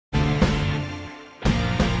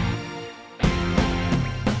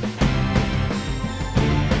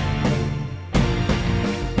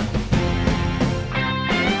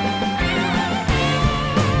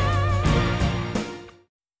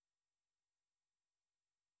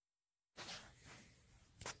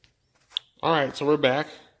Alright, so we're back.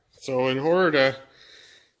 So in order to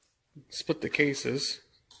split the cases,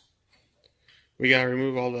 we gotta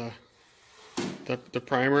remove all the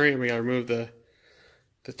primary, and we gotta remove the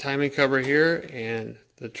timing cover here and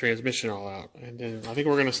the transmission all out. And then I think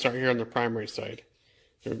we're gonna start here on the primary side.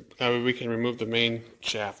 That way we can remove the main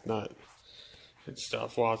shaft nut and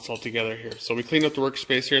stuff while it's all together here. So we cleaned up the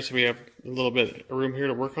workspace here, so we have a little bit of room here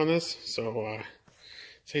to work on this. So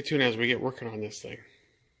stay tuned as we get working on this thing.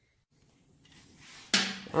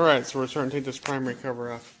 Alright, so we're starting to take this primary cover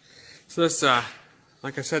off. So this,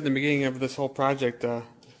 like I said in the beginning of this whole project, I've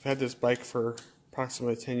had this bike for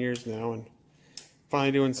approximately 10 years now, and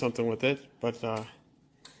finally doing something with it. But, I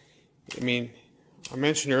mean, I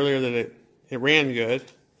mentioned earlier that it ran good.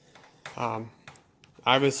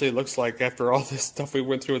 Obviously it looks like after all this stuff we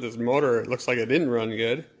went through with this motor, it looks like it didn't run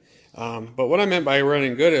good. But what I meant by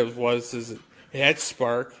running good is it had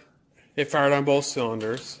spark, it fired on both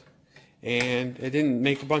cylinders, and it didn't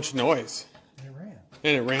make a bunch of noise.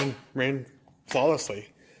 And it ran flawlessly.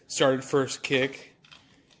 Started first kick.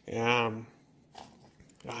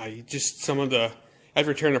 Just some of the,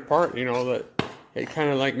 after tearing apart, you know, that it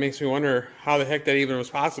kind of like makes me wonder how the heck that even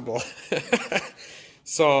was possible.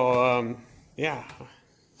 So yeah.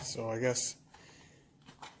 So I guess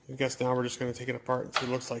now we're just going to take it apart and see what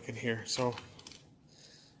it looks like in here. So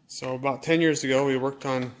about 10 years ago we worked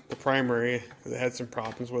on the primary because it had some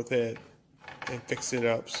problems with it, and fixed it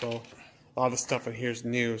up. So a lot of the stuff in here is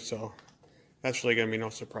new, so that's really going to be no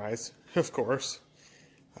surprise, of course.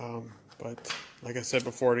 But like I said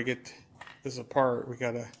before, to get this apart, we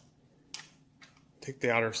got to take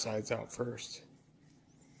the outer sides out first.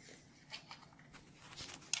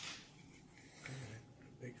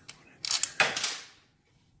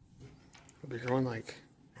 A bigger one, like?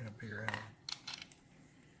 Yeah, bigger one.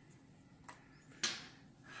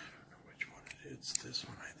 I don't know which one it is. It's this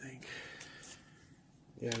one, I think.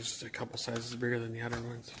 Yeah, just a couple sizes bigger than the other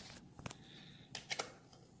ones.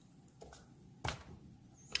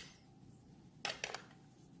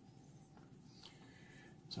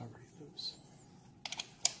 It's already loose.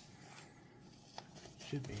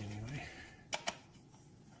 Should be anyway.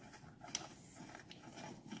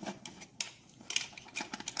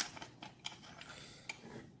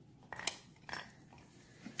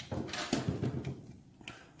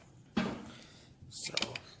 So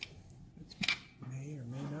it may or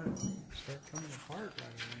may not start coming apart right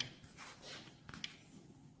away.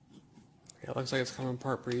 yeah, it looks like it's coming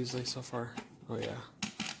apart pretty easily so far. Oh yeah.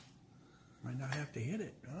 Might not have to hit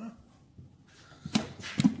it, huh?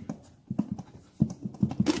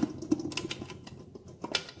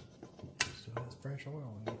 Still has fresh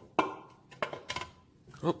oil in it.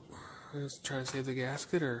 Oh, let's try to save the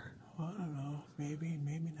gasket, or? Well, I don't know. Maybe,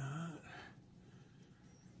 maybe not.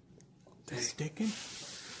 Is it sticking?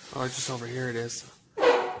 Oh, just over here it is.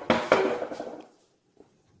 Oh,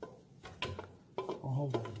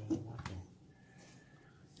 hold on a minute. Okay.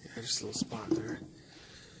 Yeah, just a little spot there.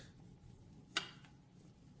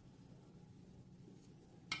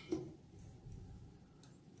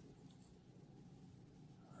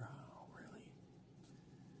 Oh, really?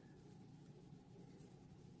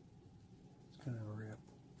 It's gonna rip.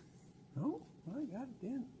 Oh, I got it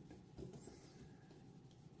in.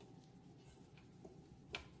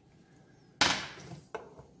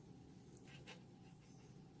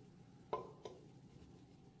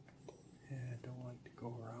 Yeah, I don't like to go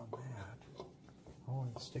around that. Oh,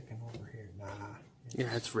 it's sticking over here. Nah.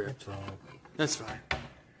 Yeah, it's ripped. It's wrong. That's fine.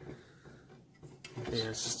 Yeah,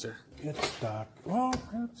 it's just a... It's stuck. Well,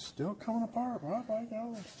 it's still coming apart. Oh, by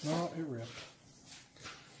golly. No, it ripped.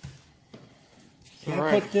 Yeah, All I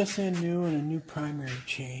right. put this in new and a new primary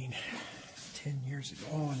chain 10 years ago.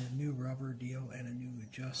 Oh, and a new rubber deal and a new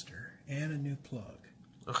adjuster and a new plug.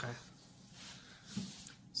 Okay.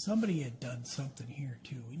 Somebody had done something here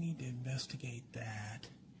too. We need to investigate that.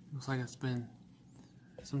 Looks like it's been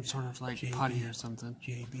some sort of like JB. putty or something.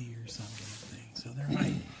 JB or some damn thing. So there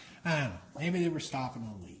might, I don't know. Maybe they were stopping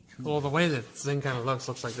a leak. Well, the way that this thing kind of looks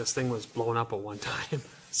like this thing was blown up at one time.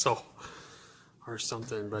 So, or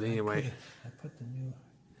something. But anyway. I put the new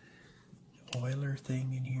oiler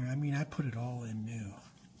thing in here. I mean, I put it all in new.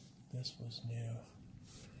 This was new.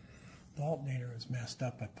 The alternator was messed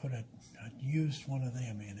up. I used one of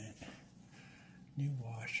them in it. New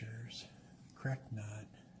washers, correct nut.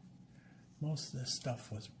 Most of this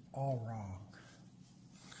stuff was all wrong.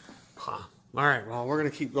 Huh. All right. Well, we're gonna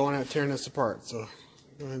keep going at tearing this apart. So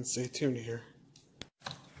go ahead and stay tuned here.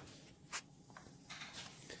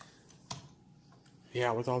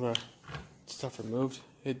 Yeah, with all the stuff removed,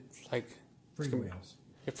 it like Freewheels.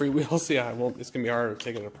 If freewheels, yeah, it won't. It's gonna be harder to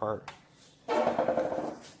take it apart.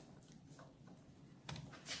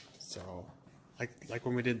 like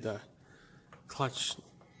when we did the clutch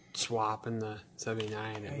swap in the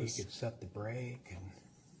 79. Yeah, It was, you could set the brake, and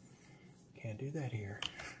can't do that here.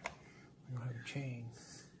 We don't have a chain.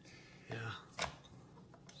 yeah.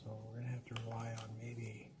 So we're going to have to rely on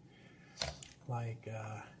maybe like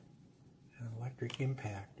an electric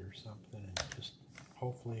impact or something, and just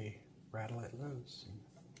hopefully rattle it loose and,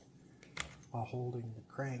 while holding the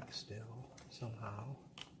crank still somehow.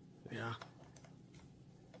 Yeah.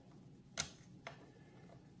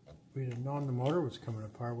 If we'd have known the motor was coming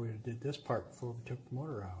apart, we'd have did this part before we took the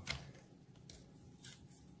motor out.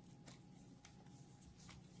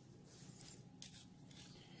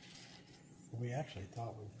 We actually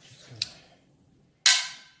thought we were just going to...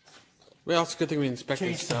 Well, it's a good thing we inspected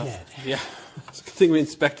Chase stuff. ahead. Yeah, it's a good thing we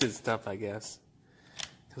inspected stuff, I guess.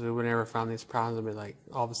 Because we would never found these problems and be like,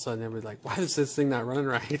 all of a sudden, everybody's like, why is this thing not running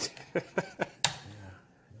right? Yeah.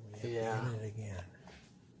 We have to run it again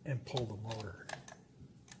and pull the motor.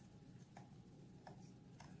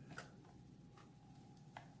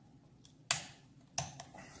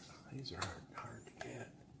 These are hard to get.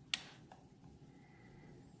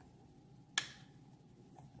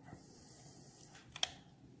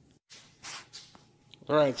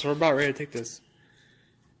 All right, so we're about ready to take this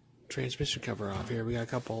transmission cover off here. We got a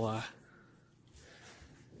couple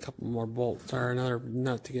more bolts or another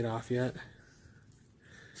nut to get off yet,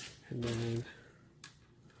 and then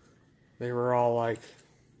they were all like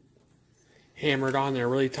hammered on there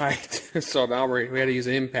really tight. So now we had to use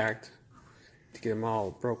an impact to get them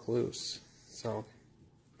all broke loose. So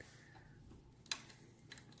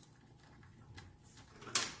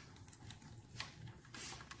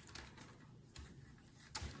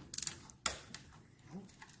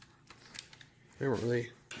we weren't really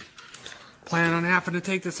planning on having to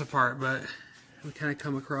take this apart, but we kind of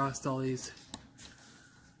come across all these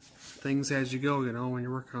things as you go, you know, when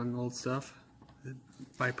you're working on old stuff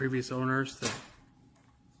by previous owners that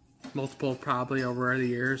multiple probably over the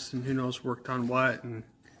years, and who knows worked on what, and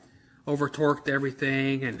over torqued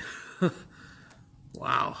everything, and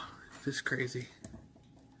wow, just crazy.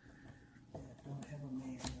 Don't have a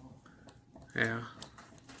manual. Yeah,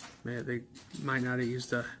 man, they might not have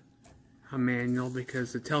used a manual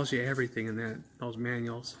because it tells you everything in those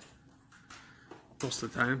manuals most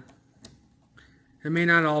of the time. It may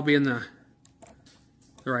not all be in the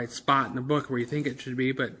right spot in the book where you think it should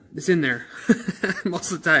be, but it's in there.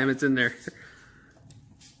 Most of the time it's in there.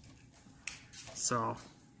 So,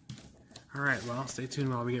 alright, well, stay tuned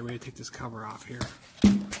while we get ready to take this cover off here.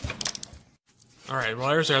 Alright, well,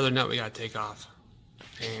 there's the other nut we gotta take off.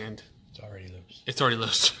 And It's already loose. it's already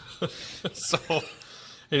loose. So,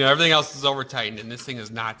 you know, everything else is over tightened, and this thing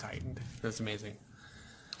is not tightened. That's amazing.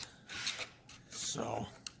 So,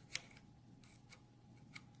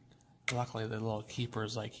 luckily the little keeper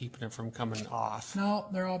is like keeping it from coming off. No,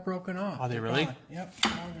 they're all broken off. Are they They're really? gone. Yep,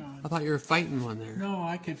 all gone. I thought you were fighting one there. No,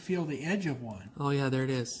 I could feel the edge of one, Oh yeah, there it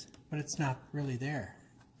is. but it's not really there.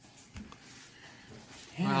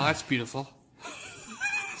 Yeah. Wow, that's beautiful.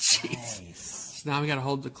 Jeez. Nice. So now we gotta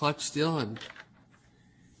hold the clutch still, and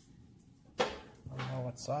I don't know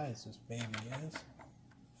what size this baby is.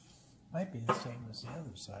 Might be the same as the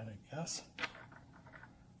other side, I guess.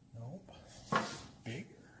 Nope. Bigger.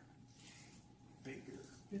 Bigger.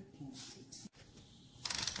 15, 16.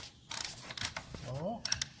 Oh.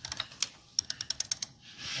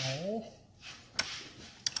 Oh.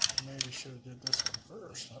 Maybe should have did this one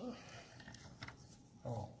first, huh?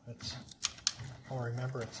 Oh, it's... Oh,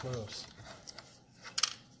 remember it's loose.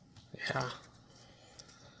 yeah,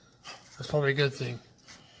 that's probably a good thing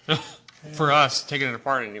for us taking it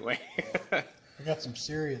apart anyway. We got some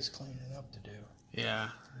serious cleaning up to do. Yeah,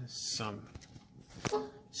 some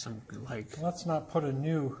like Let's not put a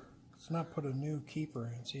new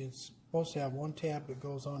keeper in. See, it's supposed to have one tab that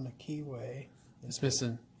goes on the keyway. it's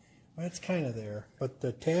missing. Well, it's kind of there, but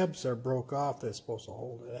the tabs are broke off. That's supposed to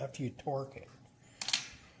hold it after you torque it.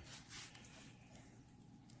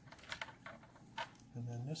 And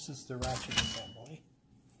then this is the ratchet assembly.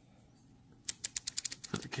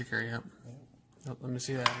 For the kicker, yep. Oh, let me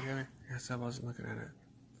see that again. I guess I wasn't looking at it.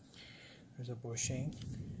 There's a bushing,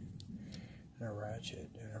 and a ratchet,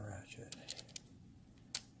 and a ratchet.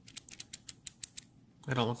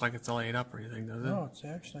 It don't look like it's all ate up or anything, does it? No, it's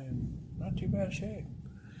actually in not too bad shape.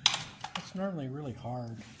 It's normally really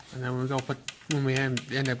hard. And then when we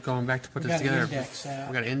end up going back to put We this gotta together, index that.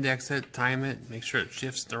 we got to index it, time it, make sure it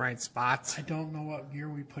shifts the right spots. I don't know what gear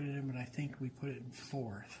we put it in, but I think we put it in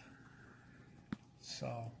 4th. So,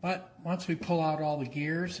 but once we pull out all the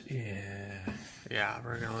gears, Yeah,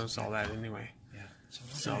 we're gonna lose all that anyway. yeah.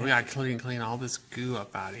 So we got to clean all this goo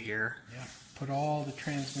up out of here. Yeah, put all the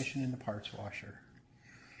transmission in the parts washer.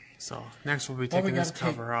 So next we'll be taking this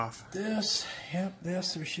cover off. This, yep,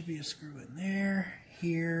 this, there should be a screw in there,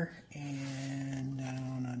 here, and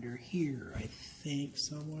down under here, I think,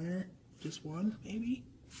 somewhere. Just one, maybe?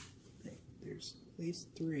 I think there's at least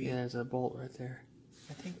 3. Yeah, there's a bolt right there.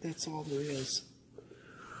 I think that's all there is.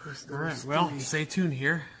 Alright, well, stay tuned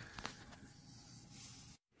here.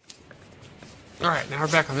 Alright, now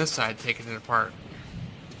we're back on this side, taking it apart.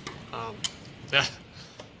 The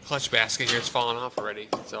clutch basket here is falling off already,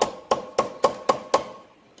 so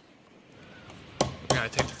we gotta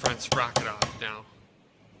take the front sprocket off now.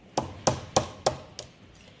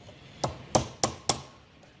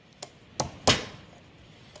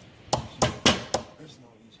 There's no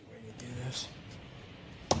easy way to do this.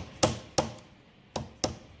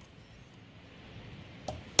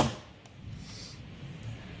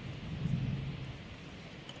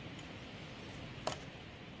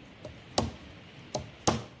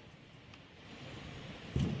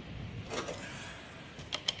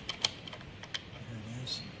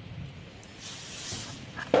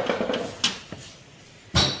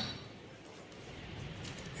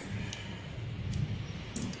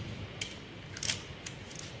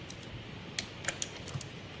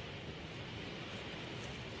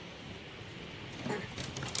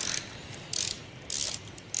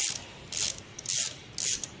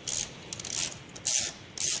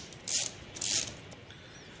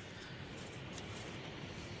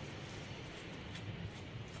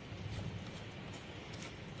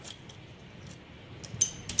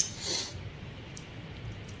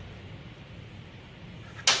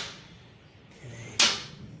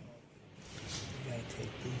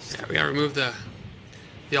 Yeah, we gotta remove the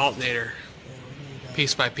alternator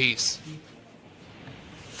piece by piece.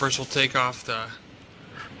 First we'll take off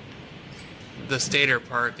the stator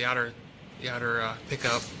part, the outer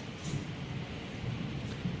pickup,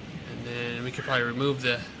 and then we could probably remove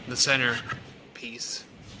the center piece.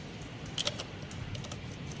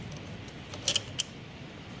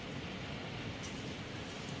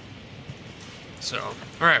 So,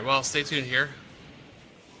 alright, well, stay tuned here.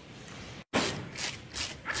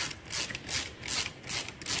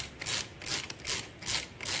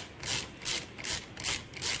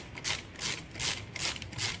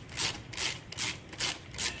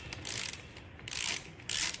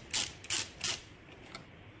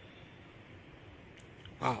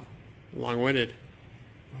 Wow, long-winded.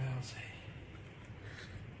 Well, I'll say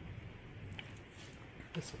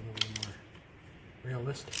this one a little more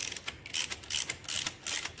realistic.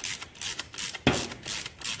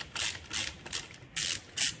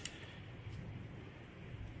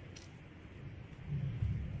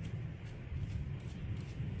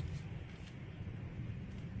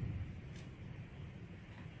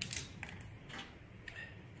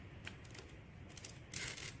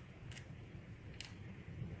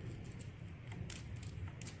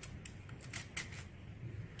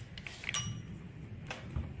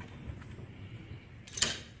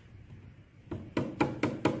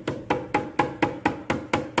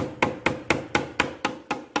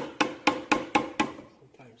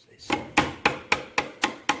 They say,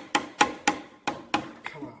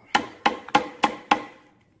 come on.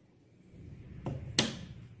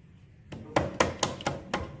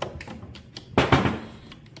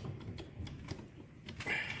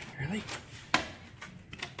 Really?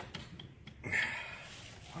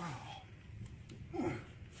 Wow.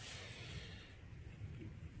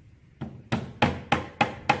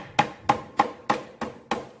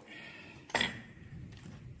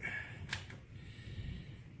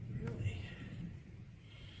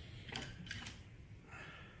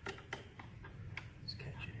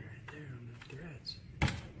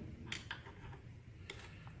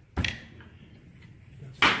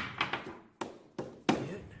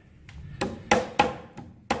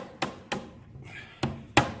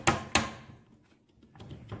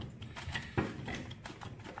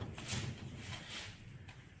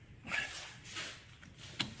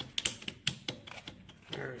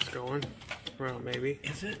 There it's going. Well, maybe.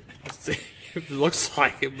 Is it? It looks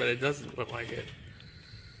like it, but it doesn't look like it.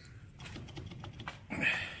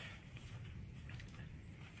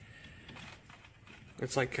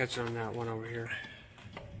 It's like catching on that one over here.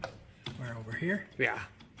 Where, over here? Yeah.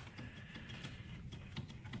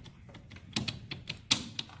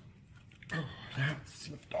 Oh, that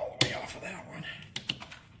slipped all the way off of that one.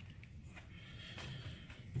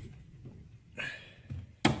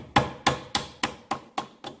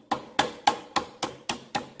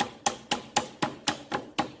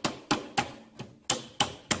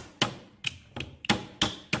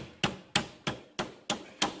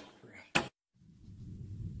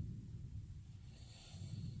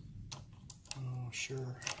 sure.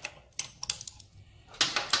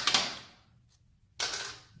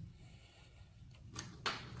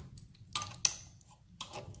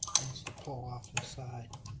 Wants to pull off the side.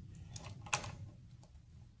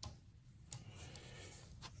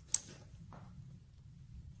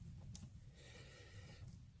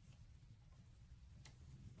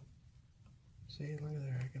 See, look at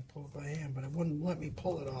there, I can pull it by hand, but it wouldn't let me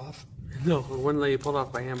pull it off. No, it wouldn't let you pull it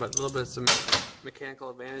off by hand, but a little bit of some mechanical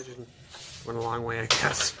advantage and went a long way, I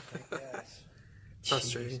guess. I guess.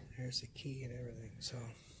 Frustrating. Jeez, there's the key and everything, so,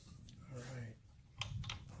 alright.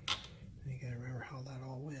 You gotta remember how that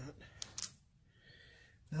all went.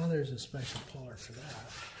 Now there's a special puller for that.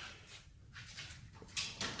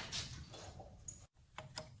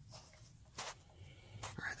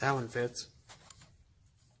 Alright, that one fits.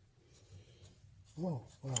 Oh,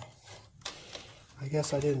 well, I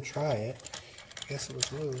guess I didn't try it. I guess it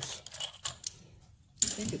was loose. I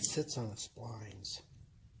think it sits on the splines.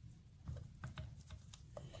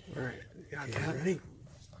 Alright, you got Okay, that? ready?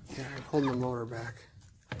 Yeah, I'm holding the motor back.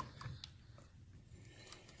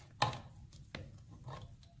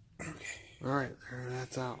 Okay. Alright, there,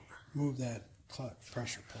 that's out. Move that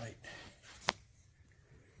pressure plate.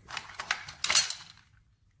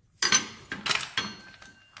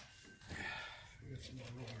 Got some more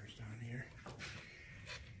rollers down here.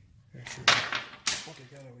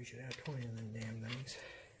 Altogether, we should have 20 of them damn things.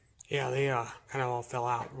 Yeah, they kind of all fell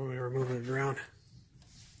out when we were moving it around.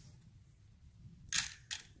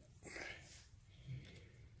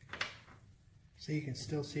 So you can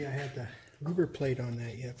still see I had the louver plate on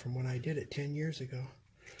that yet from when I did it 10 years ago.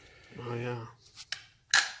 Oh, yeah.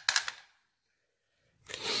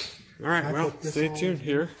 Alright, well, stay tuned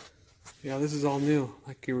here. Yeah, this is all new,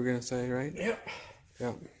 like you were going to say, right? Yep.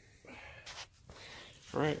 Yep.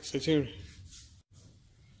 Alright, stay tuned.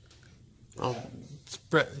 I'll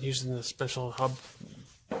spread using the special hub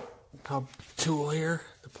tool here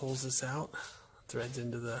that pulls this out. Threads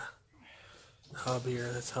into the hub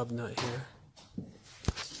here, this hub nut here.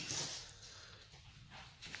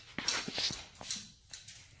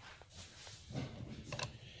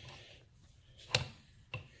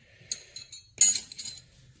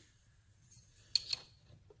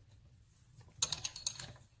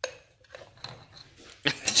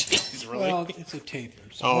 Jeez, really? Well, it's a taper.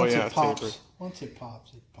 So Oh, once yeah, it pops, tapered. once it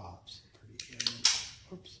pops, it pops. Pretty good.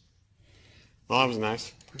 Oops. Well, that was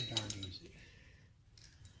nice. Pretty darn easy.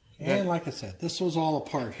 And like I said, this was all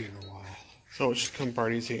apart here a while. So it should come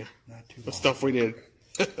apart easy. Not too The long. stuff we did.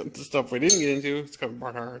 The stuff we didn't get into, it's coming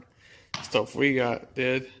apart hard. The stuff we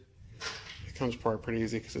did, it comes apart pretty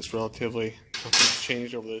easy because it's relatively, nothing's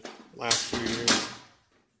changed over the last few years.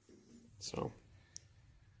 So.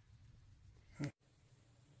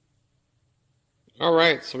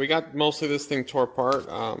 Alright, so we got mostly this thing tore apart.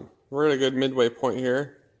 We're at a good midway point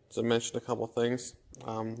here. As I mentioned a couple things.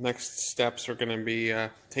 Next steps are going to be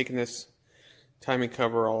taking this timing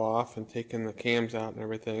cover all off and taking the cams out and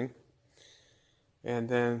everything. And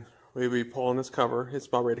then we'll be pulling this cover. It's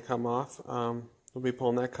about ready to come off. We'll be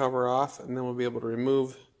pulling that cover off, and then we'll be able to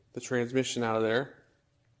remove the transmission out of there.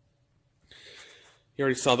 You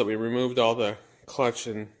already saw that we removed all the clutch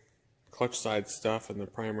and clutch side stuff and the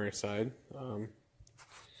primary side.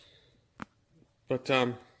 But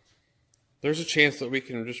there's a chance that we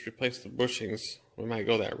can just replace the bushings. We might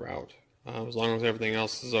go that route, as long as everything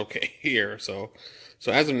else is okay here. So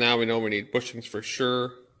as of now, we know we need bushings for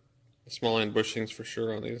sure. The small end bushings for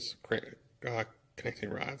sure on these connecting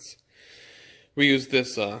rods. We use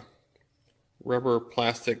this rubber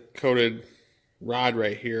plastic coated rod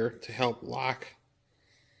right here to help lock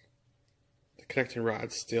the connecting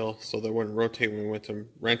rods still, so they wouldn't rotate when we went to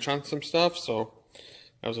wrench on some stuff. So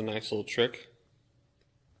that was a nice little trick.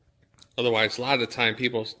 Otherwise, a lot of the time,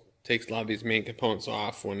 people take a lot of these main components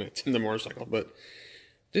off when it's in the motorcycle, but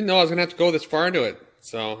didn't know I was going to have to go this far into it.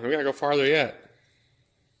 So we got to go farther yet.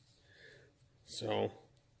 So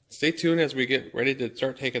stay tuned as we get ready to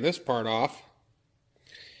start taking this part off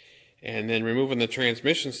and then removing the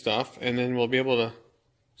transmission stuff, and then we'll be able to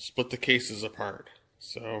split the cases apart.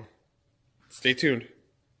 So stay tuned.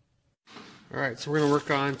 Alright, so we're going to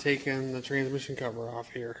work on taking the transmission cover off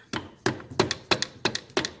here.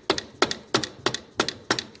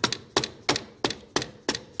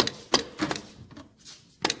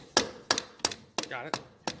 Got it?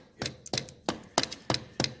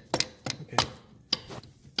 Okay.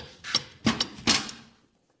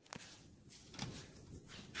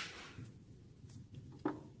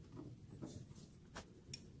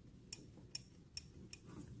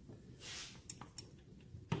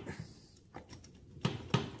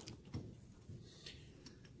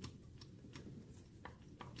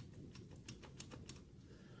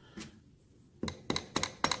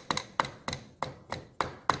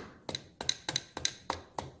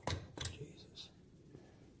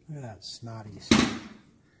 Look at that snotty stuff.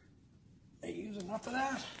 They use enough of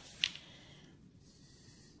that?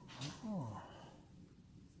 Oh.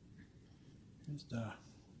 Here's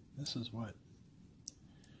this is what?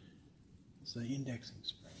 It's the indexing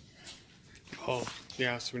spring. Oh,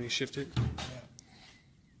 yeah, so when you shift it. Yeah.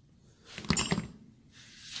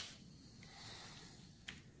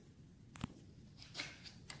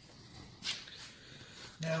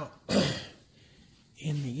 Now,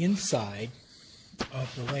 in the inside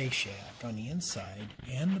of the lay shaft, on the inside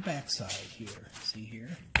and the back side here, see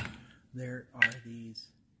here, there are these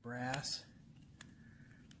brass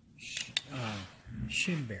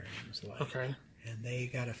shim bearings, Okay. and they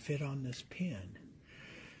got to fit on this pin.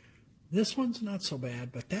 This one's not so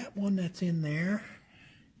bad, but that one that's in there,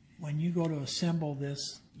 when you go to assemble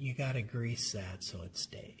this, you got to grease that so it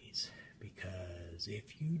stays, because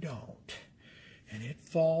if you don't, and it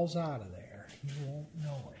falls out of there, you won't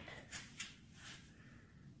know it.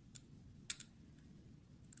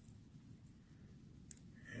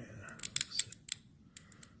 Yeah,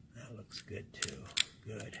 that looks good too.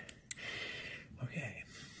 Good. Okay,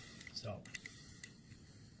 so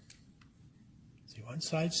see, one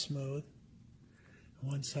side's smooth,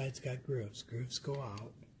 and one side's got grooves. Grooves go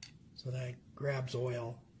out, so that grabs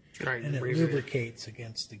oil, Right, and it lubricates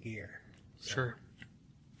against the gear. So, sure.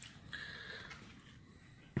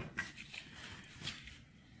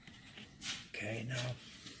 okay, now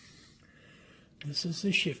this is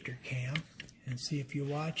the shifter cam, and see, if you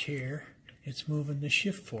watch here, it's moving the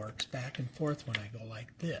shift forks back and forth when I go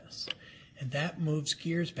like this, and that moves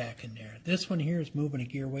gears back in there. This one here is moving a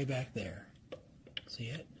gear way back there. See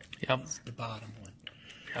it? Yep. It's the bottom one.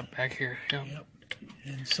 Yep, back here. Yep. Yep.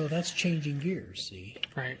 And so that's changing gears, see?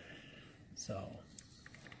 Right. So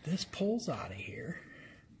this pulls out of here,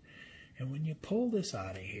 and when you pull this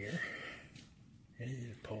out of here,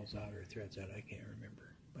 it pulls out or threads out, I can't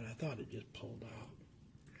remember, but I thought it just pulled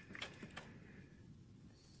out.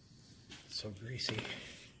 It's so greasy.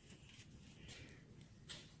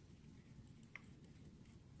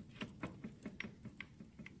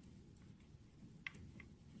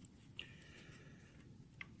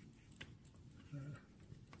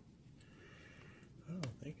 I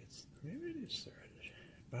don't think it's, maybe it is threaded,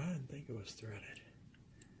 but I didn't think it was threaded.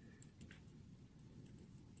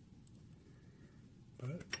 But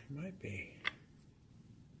it might be.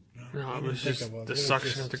 No, I it didn't was think just it was. the It was suction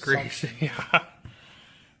just of the grease. suction. Yeah.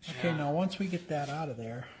 Okay, now once we get that out of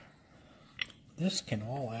there, this can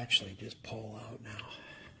all actually just pull out now.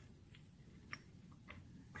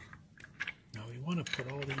 Now we want to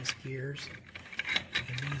put all these gears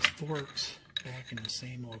and these forks back in the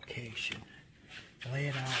same location. Lay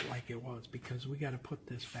it out like it was, because we got to put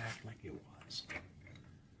this back like it was.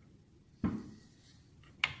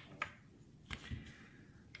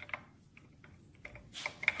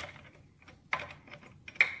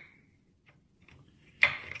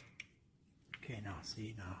 Okay, now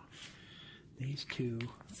see, now these two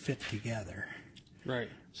fit together, Right.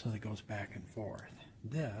 so it goes back and forth.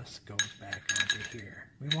 This goes back onto here.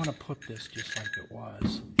 We want to put this just like it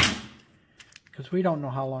was, because we don't know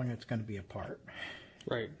how long it's going to be apart.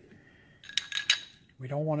 Right. We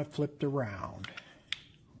don't want it flipped around.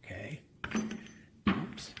 Okay.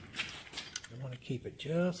 Oops. We want to keep it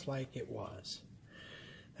just like it was.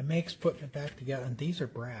 It makes putting it back together, and these are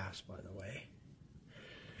brass, by the way.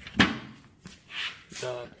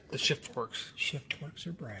 The shift forks. Shift forks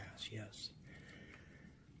are brass, yes.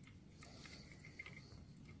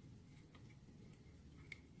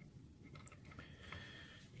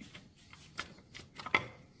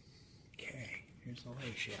 Okay, here's the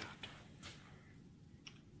lay shaft.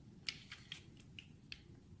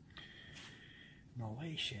 And the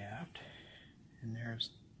lay shaft, and there's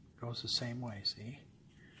goes the same way, see?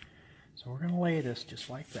 So we're going to lay this just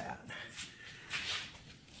like that.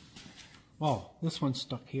 Oh, this one's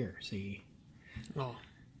stuck here, see? Oh.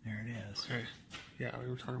 There it is. Okay. Yeah, we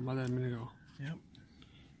were talking about that a minute ago. Yep.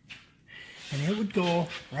 And it would go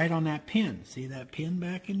right on that pin. See that pin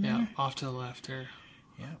back in there? Yeah, off to the left there.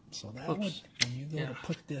 Yep. So that Oops. would, when you go Yeah. to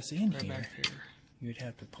put this in Right here, back there. you'd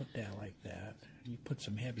have to put that like that. You put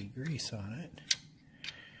some heavy grease on it.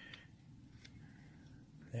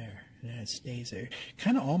 There. And then it stays there.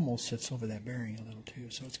 Kind of almost sits over that bearing a little too.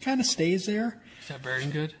 So it kind of stays there. Is that bearing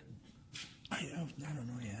good? I don't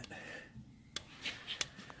know yet.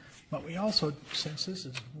 But we also, since this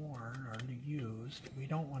is worn or used, we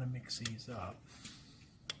don't want to mix these up.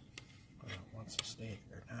 Well, it wants to stay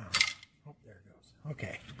there now. Oh, there it goes.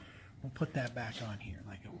 Okay. We'll put that back on here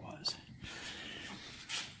like it was.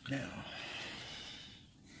 Now.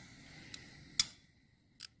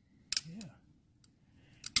 Yeah.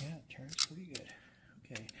 Yeah, it turns pretty good.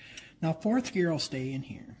 Okay. Now, fourth gear will stay in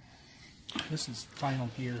here. This is final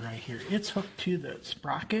gear right here. It's hooked to the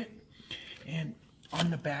sprocket, and on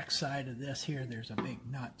the back side of this here, there's a big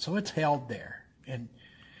nut. So it's held there, and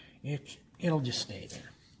it'll just stay there.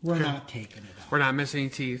 We're not taking it out. We're not missing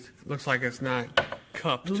teeth. Looks like it's not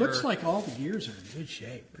cupped. It looks like all the gears are in good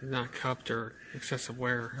shape. Not cupped or excessive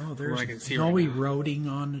wear. No, there's I can see no right eroding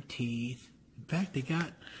on the teeth. In fact, they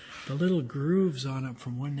got the little grooves on them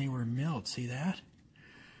from when they were milled. See that?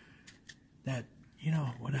 That, you know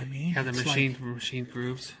what I mean? Yeah, the It's machine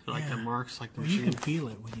grooves, like the yeah. marks, like the Well, machine. you can feel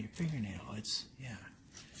it with your fingernail. It's, yeah.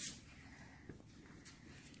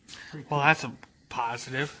 Well, that's a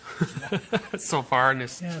positive so far in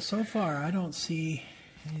this. Yeah, so far I don't see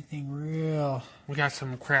anything real. We got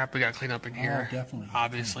some crap we got to clean up in here. Oh, definitely.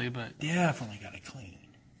 Obviously, but Definitely got to clean.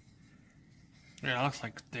 yeah, it looks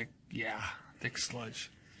like thick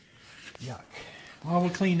sludge. Yuck. Well, we'll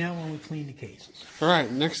clean that when we clean the cases. All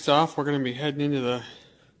right, next off, we're going to be heading into the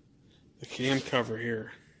cam cover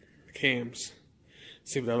here. The cams.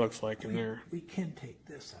 See what that looks like in there. We can take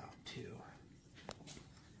this out too.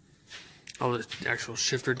 Oh, the actual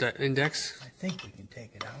shifter index. I think we can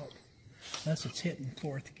take it out. Unless it's hitting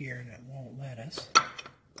fourth gear and it won't let us.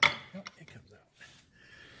 Nope, it comes out.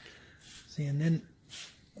 See, and then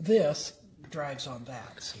this drives on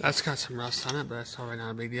that. See? That's got some rust on it, but that's probably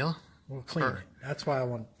not a big deal. We'll clean it. That's why I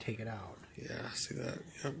want to take it out. Yeah, see that?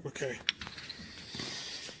 Yep, okay.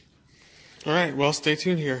 All right, well, stay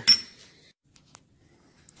tuned here.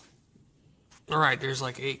 All right, there's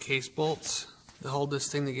like 8 case bolts to hold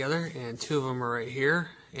this thing together, and 2 of them are right here,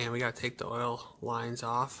 and we got to take the oil lines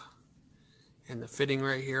off and the fitting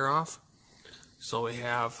right here off. So we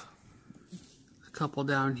have a couple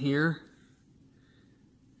down here,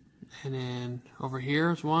 and then over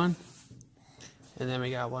here is one. And then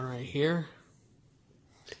we got one right here.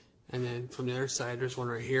 And then from the other side, there's one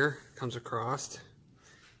right here. Comes across.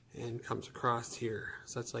 And comes across here.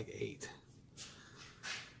 So that's like 8.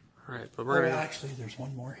 Alright, but we're gonna... actually, there's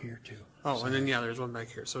one more here too. Oh, so... and then, yeah, there's one back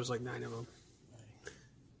here. So there's like 9 of them.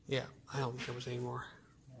 Yeah, I don't think there was any more.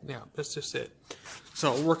 Yeah, that's just it.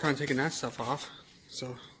 So we'll work on taking that stuff off.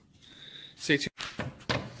 So, stay tuned.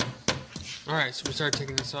 Alright, so we start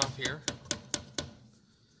taking this off here.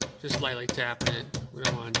 Just lightly tapping it. We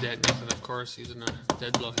don't want to dent nothing, of course, using a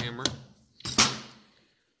dead blow hammer. Well,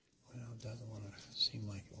 it doesn't want to seem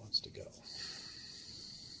like it wants to go.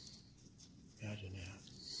 Imagine that.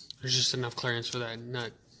 There's just enough clearance for that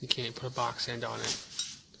nut. You can't put a box end on it.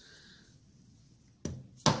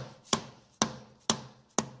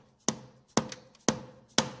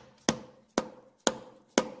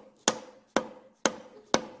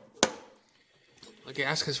 The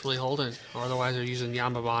gasket's really holding, or otherwise they're using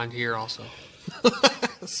Yama Bond here also.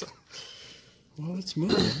 So, well, it's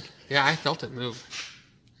moving. Yeah, I felt it move.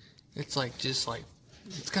 It's like, just like,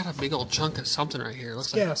 it's got a big old chunk of something right here. It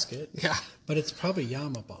looks like gasket. Yeah. But it's probably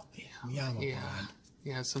Yama Bond. Yeah.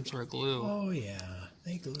 Yeah, some sort of glue. Oh, yeah.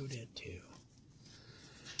 They glued it too.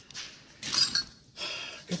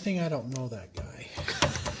 Good thing I don't know that guy.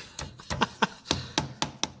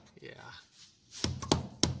 Yeah.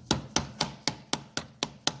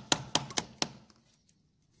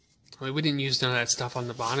 I mean, we didn't use none of that stuff on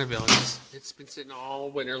the Bonneville. It's been sitting all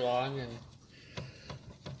winter long and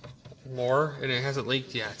more, and it hasn't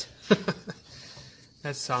leaked yet.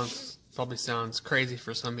 That probably sounds crazy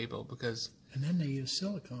for some people because... And then they use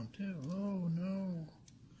silicone too. Oh, no.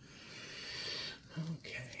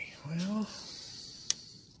 Okay, well,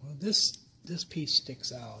 this piece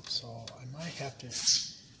sticks out, so I might have to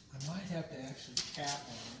actually tap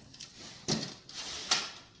on it.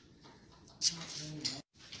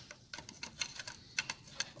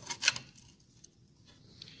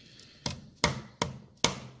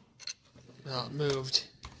 Well, it moved.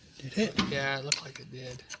 Did it? Yeah, it looked like it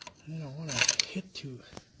did. I don't want to hit too.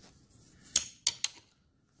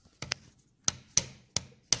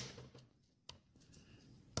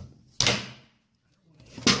 I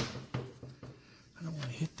don't want to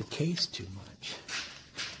hit the case too much.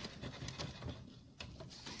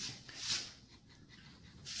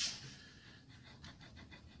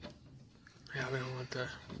 Yeah, we don't want to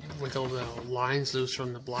wiggle the lines loose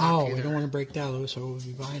from the block. Oh, either. we don't want to break that loose, or we'll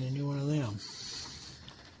be buying a new one of them.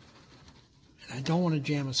 And I don't want to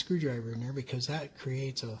jam a screwdriver in there because that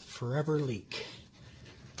creates a forever leak.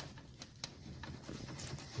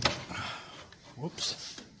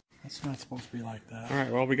 Whoops. That's not supposed to be like that. All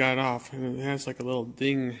right, well, we got it off, and it has like a little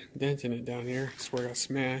dent in it down here. It's where it got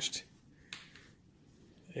smashed.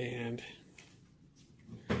 And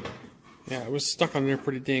yeah, it was stuck on there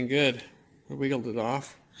pretty dang good. We wiggled it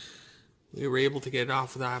off. We were able to get it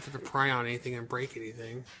off without having to pry on anything and break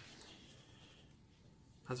anything.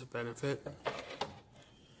 has a benefit.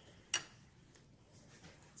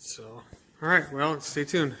 So, alright, well, stay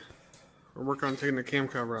tuned. We're working on taking the cam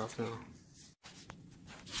cover off now.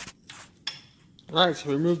 Alright, so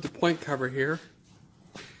we removed the point cover here.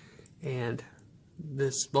 And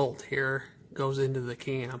this bolt here goes into the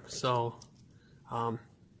cam. So,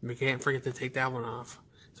 we can't forget to take that one off.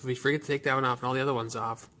 So if we forget to take that one off and all the other ones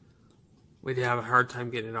off, we'd have a hard time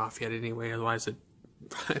getting it off yet anyway. Otherwise, it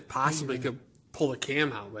possibly could pull the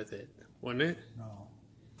cam out with it, wouldn't it? No.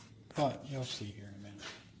 But you'll see here in a minute.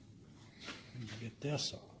 Let me get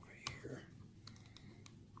this off here.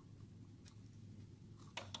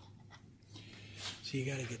 So you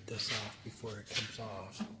got to get this off before it comes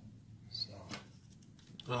off. So.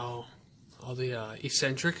 Oh, all the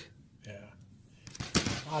eccentric? Yeah.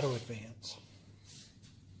 Auto advance.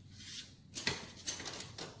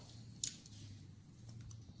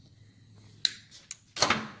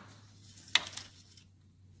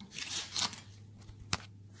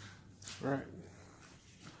 All right.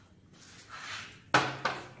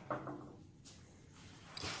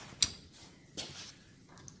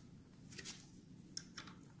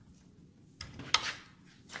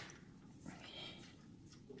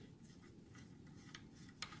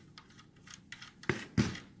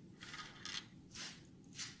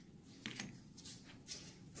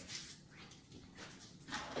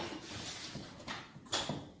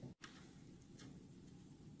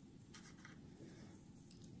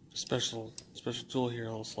 Special tool here, a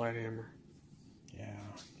little slide hammer. Yeah,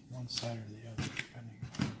 one side or the other, depending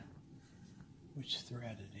on which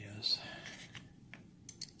thread it is.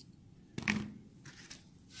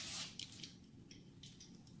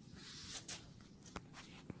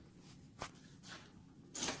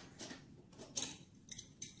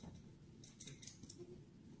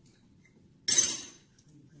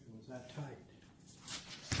 Was that tight?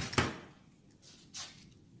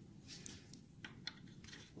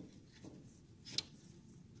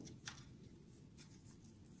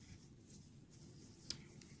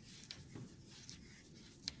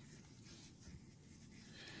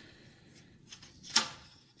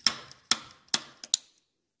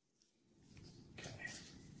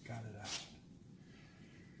 Got it out.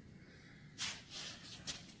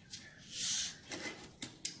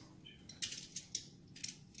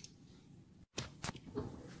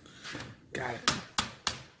 Got it.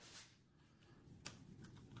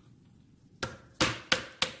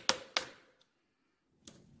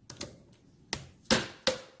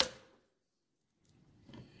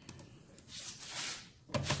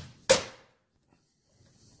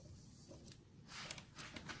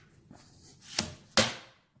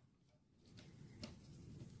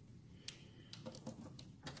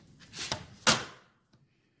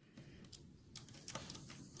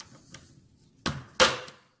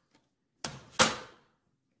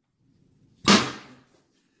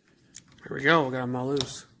 Here we go, we got them all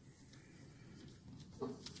loose.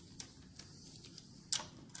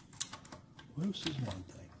 Loose is one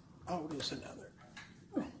thing. Oh, there's another.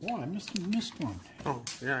 Oh, I missed one. Oh,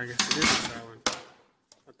 yeah, I guess you did miss that one.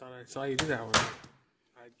 I thought I saw you do that one.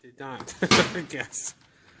 I did not, I guess.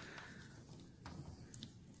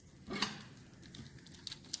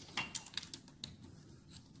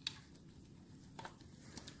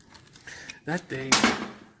 That dang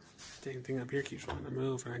thing up here keeps wanting to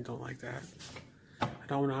move, and I don't like that. I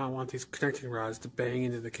don't want these connecting rods to bang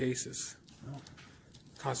into the cases. Oh.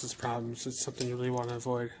 Causes problems. It's something you really want to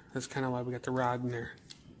avoid. That's kind of why we got the rod in there.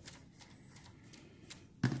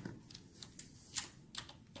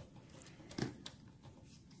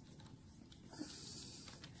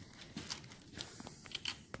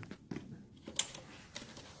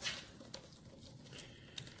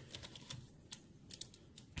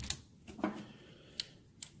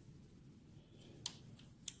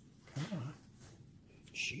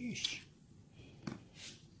 Sheesh.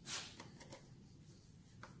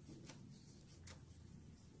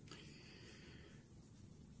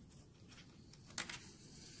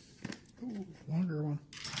 Ooh, longer one.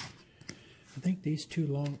 I think these two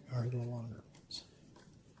long are the longer ones.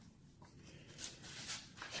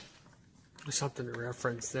 There's something to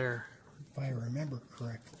reference there. If I remember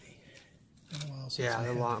correctly. Yeah,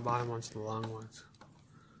 the bottom ones are the long ones.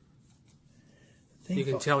 think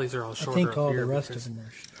you can tell these are all shorter. I think all up here the rest because, of them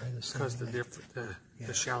are the same. because the length. different, Yeah.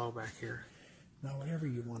 the shallow back here. Now, whatever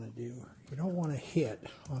you want to do, you don't want to hit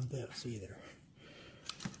on this either.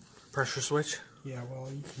 Pressure switch. Yeah, well,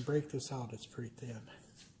 you can break this out. It's pretty thin.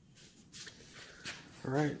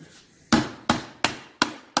 All right.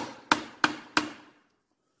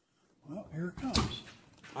 Well, here it comes.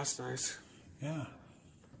 That's nice. Yeah.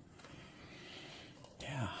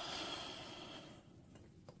 Yeah.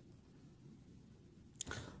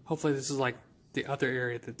 Hopefully this is like the other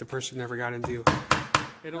area that the person never got into.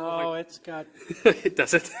 Oh, it's got. It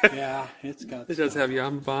doesn't. Yeah, it's got. It does have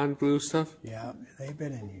Yama Bond glue stuff. Yeah, they've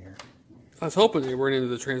been in here. I was hoping they weren't into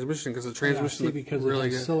the transmission because the transmission looked because really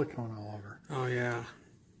it has good. silicone all over. Oh yeah.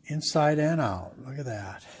 Inside and out. Look at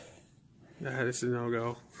that. Yeah, this is a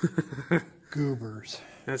no-go. Goobers.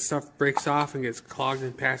 That stuff breaks off and gets clogged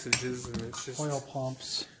in passages, and it's just Oil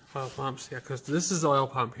pumps. Oil pumps, yeah, because this is the oil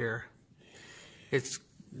pump here. It's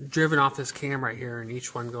driven off this cam right here, and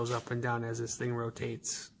each one goes up and down as this thing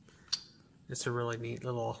rotates. It's a really neat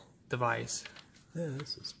little device.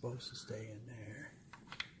 This is supposed to stay in there.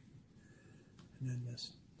 And then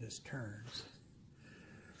this turns.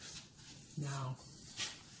 Now,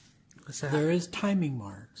 what's that? there is timing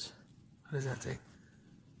marks. What does that say?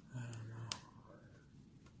 I don't know.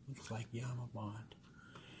 Looks like Yama Bond.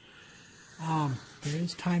 There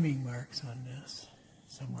is timing marks on this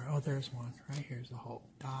somewhere. Oh, there's one. Right here's a whole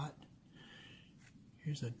dot.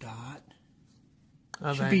 Here's a dot.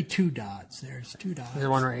 Oh, Should be 2 dots. There's 2 dots. There's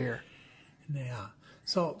one right here. Yeah.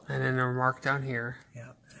 So. And then a mark down here. Yeah.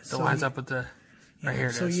 That lines up with the. Right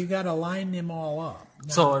here. So you got to line them all up.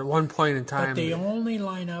 Now, so at one point in time. But they only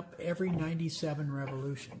line up every 97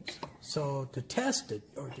 revolutions. So to test it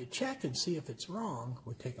or to check and see if it's wrong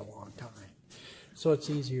would take a long time. So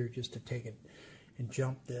it's easier just to take it and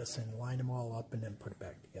jump this and line them all up and then put it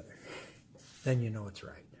back together. Then you know it's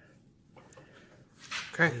right.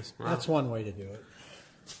 Okay. That's one way to do it.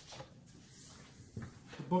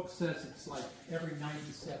 The book says it's like every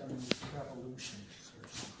 97 revolutions or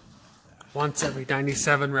something. Once every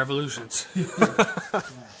 97 revolutions. Yeah,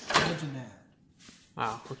 imagine that.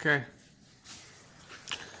 Wow, okay.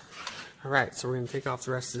 Alright, so we're going to take off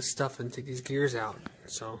the rest of this stuff and take these gears out.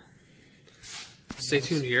 So, stay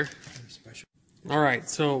tuned here. Alright,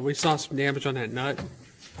 so we saw some damage on that nut.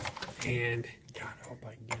 And God, I hope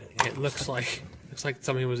I can get it. It looks like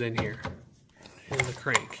somebody was in here. Here's the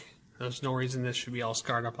crank. There's no reason this should be all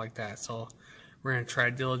scarred up like that. So, we're going to try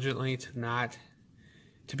diligently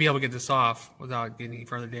to be able to get this off without getting any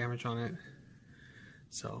further damage on it.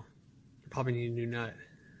 So, probably need a new nut.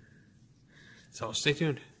 So, stay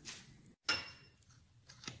tuned.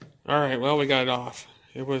 Alright, well, we got it off.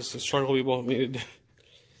 It was a struggle we both needed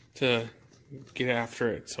to get after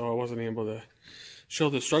it. So, I wasn't able to show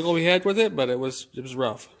the struggle we had with it, but it was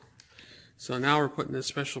rough. So, now we're putting this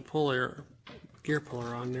special gear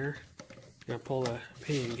puller on there. Gonna pull the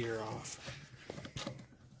pinion gear off.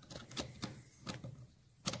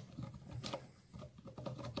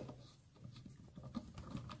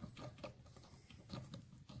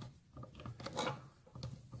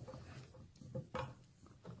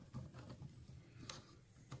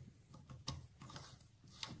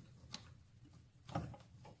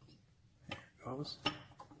 Goes.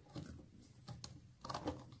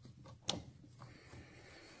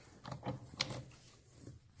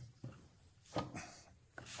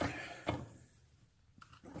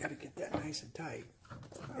 Got to get that nice and tight.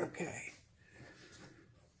 Okay.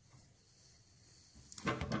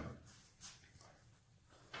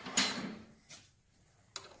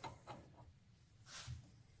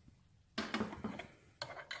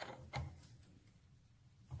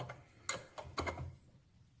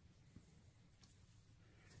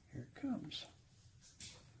 Here it comes.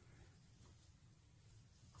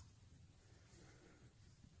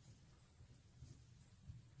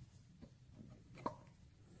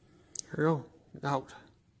 Here we go. Out.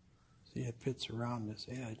 See, it fits around this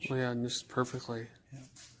edge. Oh yeah, and just perfectly. Yep.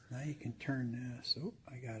 Now you can turn this. Oh,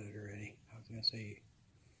 I got it already. I was going to say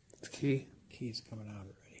The key. key's coming out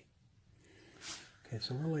already. Okay,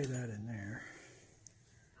 so we'll lay that in there.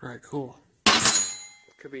 Alright, cool.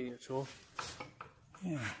 Convenient tool.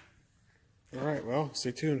 Yeah. Alright, well,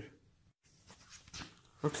 stay tuned.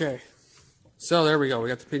 Okay. So there we go. We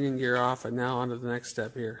got the pinion gear off, and now on to the next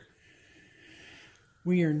step here.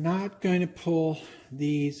 We are not going to pull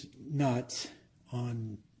these nuts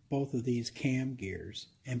on both of these cam gears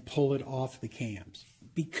and pull it off the cams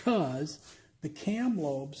because the cam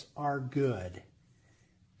lobes are good.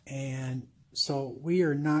 And so we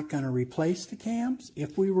are not going to replace the cams.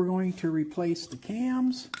 If we were going to replace the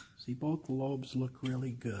cams, see, both the lobes look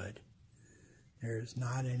really good. There's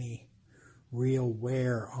not any real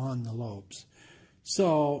wear on the lobes.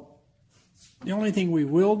 So the only thing we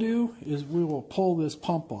will do is we will pull this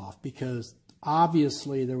pump off because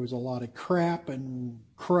obviously there was a lot of crap and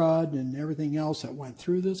crud and everything else that went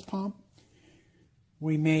through this pump.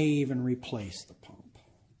 We may even replace the pump.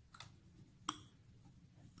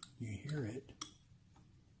 You hear it.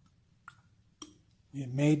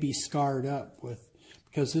 It may be scarred up with,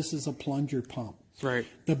 because this is a plunger pump. Right.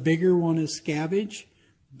 The bigger one is scavenge.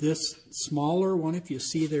 This smaller one, if you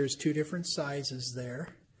see, there's two different sizes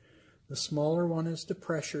there. The smaller one is the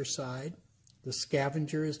pressure side. The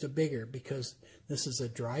scavenger is the bigger, because this is a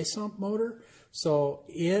dry sump motor, so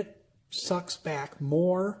it sucks back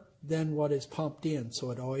more than what is pumped in,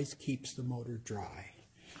 so it always keeps the motor dry.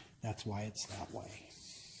 That's why it's that way.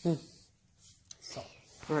 So.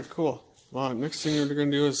 All right, cool. Well, next thing we're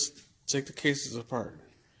going to do is take the cases apart.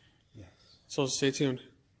 Yes. So stay tuned.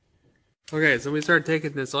 Okay, so we started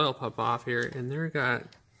taking this oil pump off here, and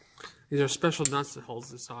these are special nuts that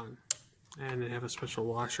holds this on, and they have a special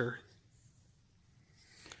washer.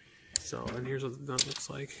 So, and here's what the nut looks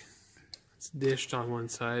like. It's dished on one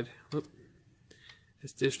side. Whoop.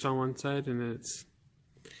 It's dished on one side, and then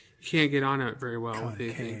you can't get on it very well with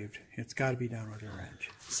anything. It's got to be done with a wrench.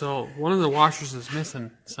 So one of the washers is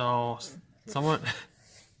missing. So someone,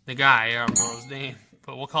 the guy, I don't know his name,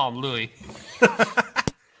 but we'll call him Louis,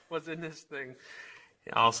 was in this thing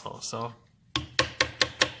also. So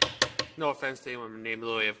no offense to anyone named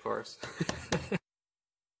Louis, of course.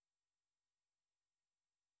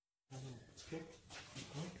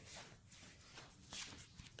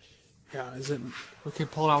 Yeah, we can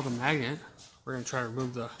pull it out with a magnet. We're going to try to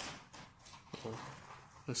remove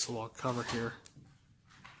this little cover here.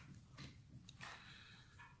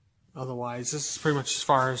 Otherwise, this is pretty much as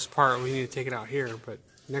far as part we need to take it out here, but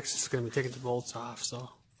next it's going to be taking the bolts off, so.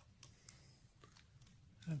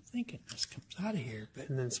 I'm thinking this comes out of here, but.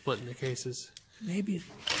 And then splitting the cases. Maybe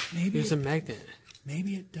Use a magnet.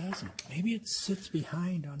 Maybe it doesn't. Maybe it sits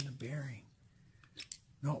behind on the bearing.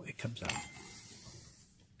 No, it comes out.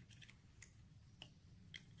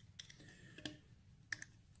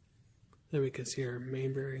 Then we can see our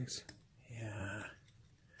main bearings. Yeah.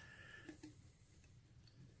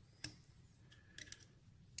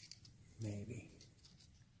 Maybe.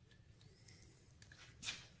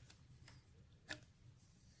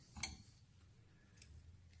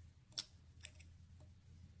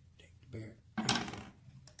 Take the bearing.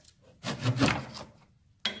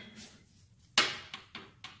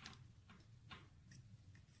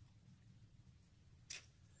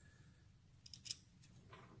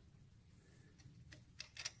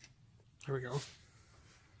 There we go.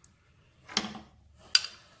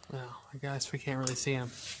 Well, I guess we can't really see them,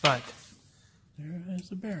 but there is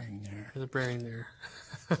the bearing there. there's a bearing there.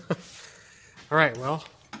 All right, well,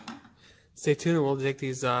 stay tuned and we'll take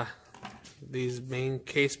these main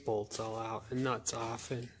case bolts all out and nuts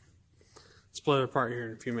off and split it apart here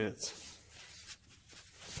in a few minutes.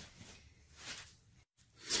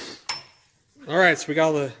 All right, so we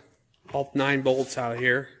got all 9 bolts out of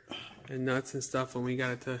here and nuts and stuff, and we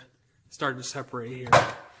got it to start to separate here.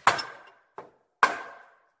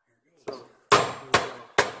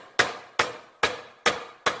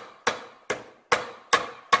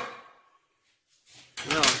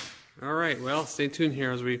 All right, well, stay tuned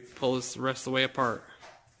here as we pull this the rest of the way apart.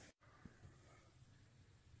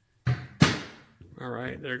 All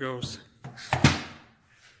right, there goes.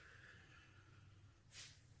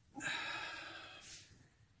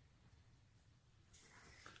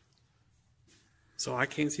 So I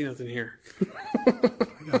can't see nothing here. I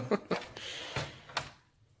got it.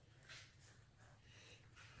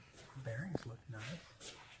 Bearings look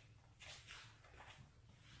nice.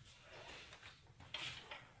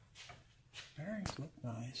 Bearings look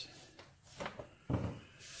nice. We're going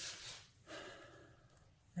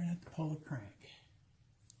to have to pull the crank.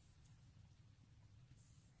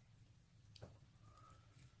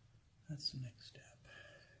 That's the next step.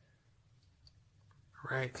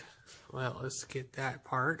 All right, well, let's get that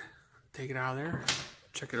part. Take it out of there.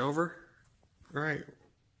 Check it over. All right.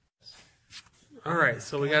 All right,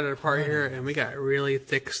 so we got it apart here, and we got really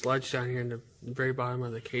thick sludge down here in the very bottom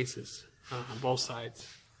of the cases on both sides.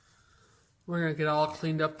 We're going to get all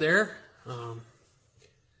cleaned up there.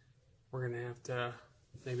 We're going to have to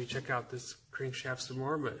maybe check out this crankshaft some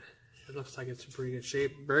more, but it looks like it's in pretty good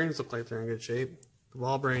shape. Bearings look like they're in good shape. The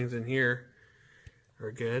ball bearings in here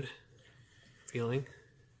are good feeling.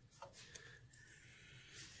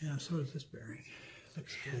 Yeah, so is this bearing.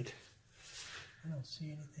 Looks good. I don't see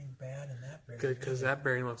anything bad in that bearing. Good, because that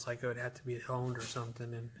bearing looks like it would have to be honed or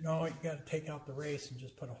something. And no, you got to take out the race and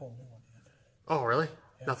just put a whole new one in. oh, really?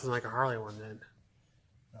 Yeah. Nothing like a Harley one then.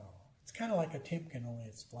 No, it's kind of like a Timken, only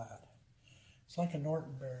it's flat. It's like a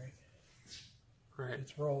Norton bearing. Right.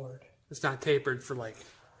 It's rollered. It's not tapered for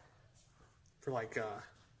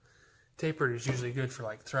tapered is usually good for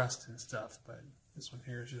like thrust and stuff, but this one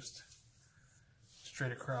here is just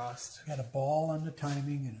straight across. Got a ball on the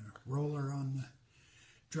timing and a roller on the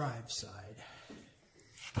drive side.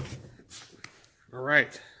 All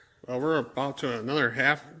right. Well, we're about to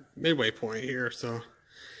another midway point here, so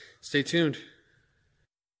Stay tuned.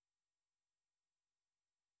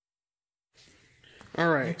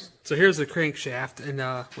 Alright, so here's the crankshaft, and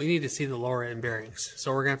we need to see the lower end bearings.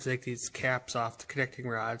 So we're going to have to take these caps off the connecting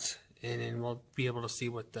rods, and then we'll be able to see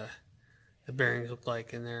what the bearings look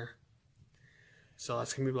like in there. So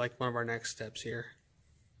that's going to be like one of our next steps here.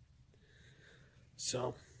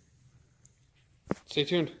 So, stay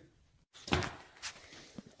tuned.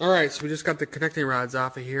 Alright, so we just got the connecting rods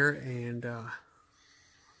off of here, and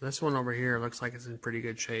this one over here looks like it's in pretty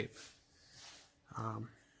good shape.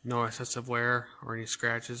 No excessive wear or any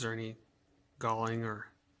scratches or any galling or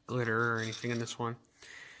glitter or anything in this one.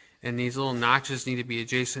 And these little notches need to be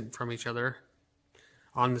adjacent from each other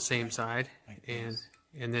on the same side. And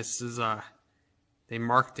this is they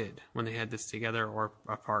marked it when they had this together or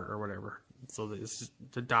apart or whatever. So this is,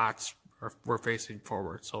 the dots were facing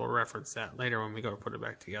forward. So we'll reference that later when we go to put it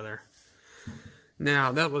back together.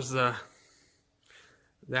 Now that was the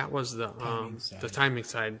timing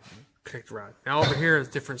side connected rod. Now over here is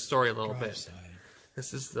a different story a little bit. Side.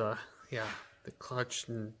 This is the clutch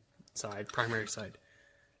and side, primary side.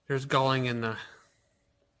 There's galling in the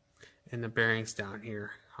bearings down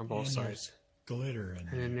here on both sides. Glitter in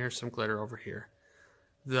there. And then there's some glitter over here.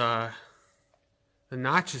 The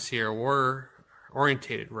notches here were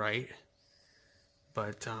orientated right,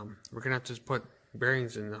 but we're gonna have to put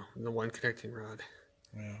bearings in the one connecting rod.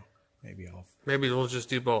 Well, maybe we'll just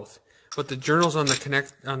do both. But the journals on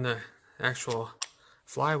the actual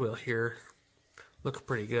flywheel here look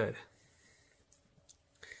pretty good.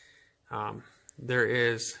 There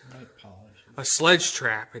is a sledge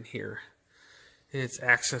trap in here, and it's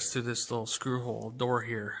access to this little screw hole door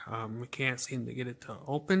here. We can't seem to get it to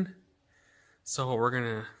open, so we're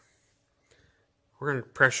gonna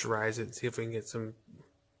pressurize it and see if we can get some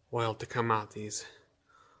oil to come out these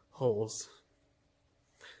holes.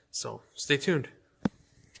 So stay tuned.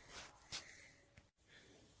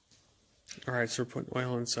 Alright, so we're putting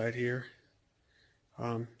oil inside here.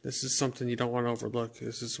 This is something you don't want to overlook.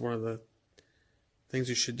 This is one of the things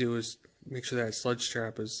you should do, is make sure that sludge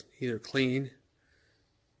trap is either clean,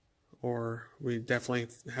 or we definitely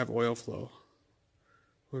have oil flow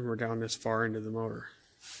when we're down this far into the motor.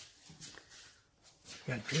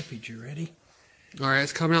 Got drippage, you ready? Alright,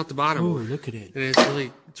 it's coming out the bottom. Oh, look at it. And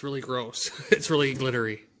it's really gross. It's really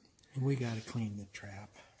glittery. And we gotta clean the trap.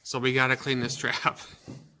 So we gotta clean this trap.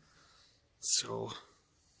 So,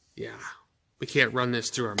 yeah, we can't run this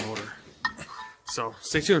through our motor. So,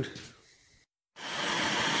 stay tuned.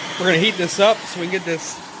 We're gonna heat this up so we can get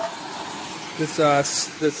this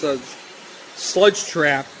sludge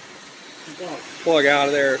trap plug out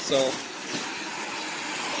of there. So,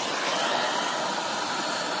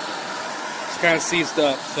 it's kind of seized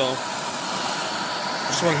up. So,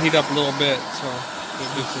 just want to heat up a little bit. So,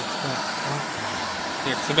 yeah,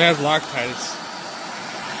 because if it has Loctite,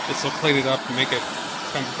 this will clean it up and make it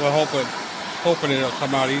come. Well, hoping it'll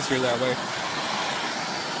come out easier that way.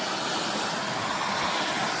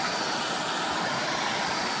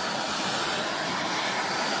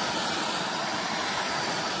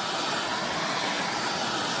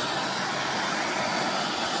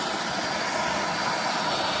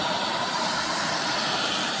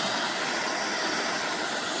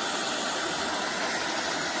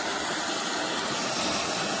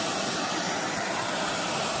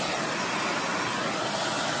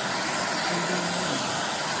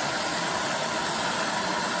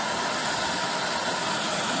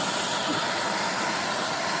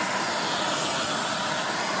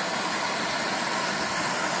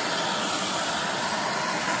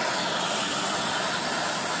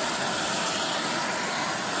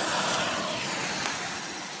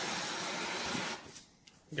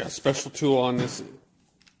 Got a special tool on this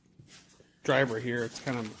driver here. It's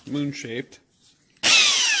kind of moon shaped.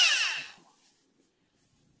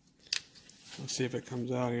 Let's see if it comes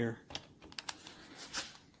out here.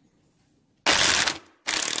 There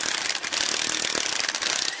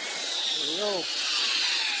we go.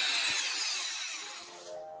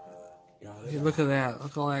 Hey, look at that.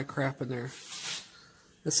 Look at all that crap in there.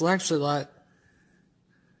 It's actually a lot,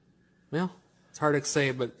 well, it's hard to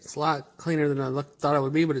say, but it's a lot cleaner than I thought it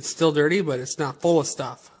would be, but it's still dirty, but it's not full of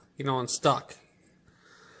stuff, you know, and stuck.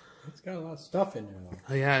 It's got a lot of stuff in there, though.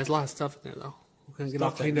 Oh, yeah, there's a lot of stuff in there, though. We're going to get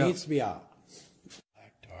all Stuff that cleaned up. needs to be out.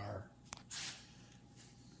 Black tar.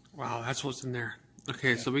 Wow, that's what's in there.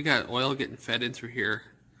 Okay, so we got oil getting fed in through here.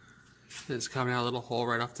 It's coming out a little hole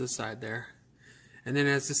right off to the side there. And then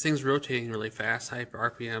as this thing's rotating really fast, high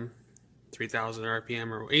RPM, 3,000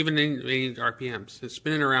 RPM, or even 80 RPMs, it's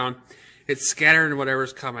spinning around. It's scattering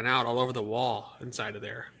whatever's coming out all over the wall inside of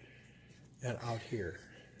there. And out here.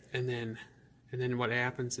 And then And then what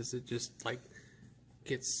happens is it just like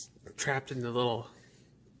gets trapped in the little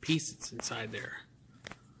piece that's inside there.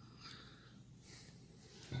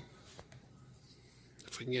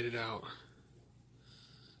 If we can get it out.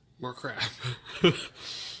 More crap.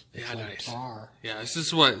 Yeah, nice. Yeah, this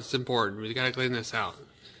is what's important. We gotta clean this out.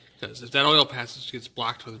 Because if that oil passage gets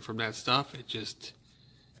blocked from that stuff, it just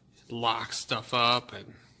locks stuff up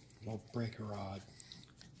and... It'll break a rod.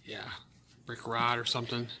 Yeah, break a rod or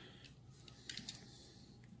something.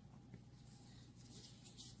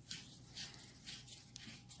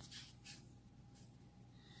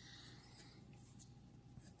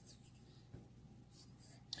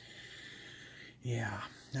 Yeah,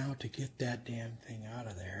 now to get that damn thing out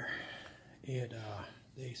of there,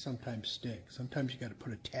 they sometimes stick. Sometimes you got to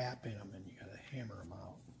put a tap in them and you got to hammer them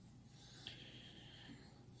out.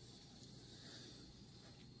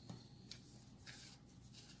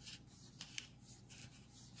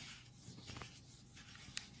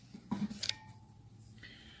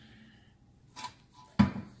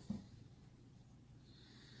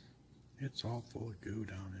 It's all full of goo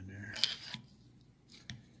down in there.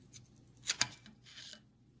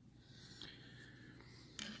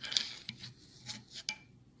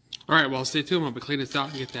 Alright, well, stay tuned. I'll be cleaning this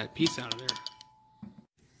out and get that piece out of there.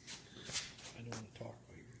 I don't want to talk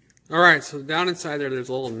about you. Alright, so down inside there's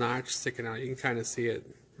a little notch sticking out. You can kind of see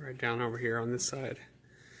it right down over here on this side.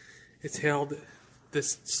 It's held,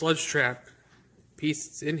 this sludge trap piece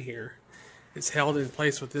that's in here is held in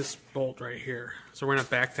place with this bolt right here. So we're going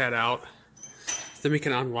to back that out. Then we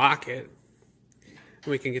can unlock it.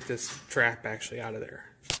 And we can get this trap actually out of there.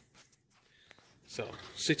 So,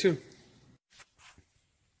 stay tuned.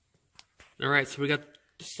 Alright, so we got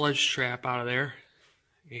the sludge trap out of there.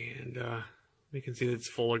 And we can see that it's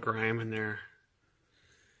full of grime in there.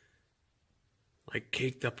 Like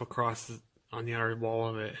caked up across on the outer wall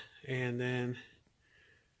of it. And then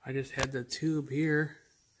I just had the tube here.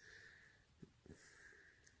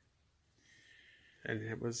 And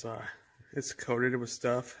it was, it's coated with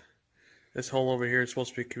stuff. This hole over here is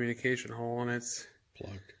supposed to be a communication hole, and it's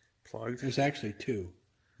plugged. There's actually two.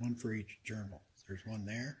 One for each journal. There's one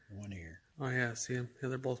there and one here. Oh yeah, see them? Yeah,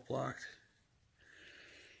 they're both blocked.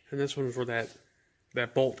 And this one's where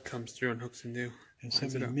that bolt comes through and hooks into. And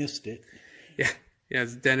somebody missed it. Yeah,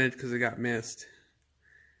 it's dented because it got missed.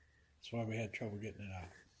 That's why we had trouble getting it out.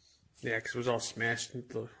 Yeah, because it was all smashed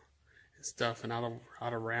into stuff and out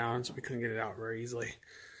of rounds, so we couldn't get it out very easily.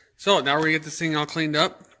 So now we're gonna get this thing all cleaned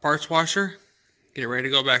up, parts washer, get it ready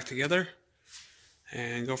to go back together,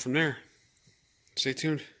 and go from there. Stay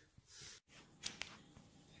tuned.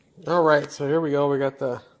 All right, so here we go. We got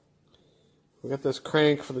this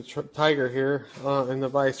crank for the Tiger here in the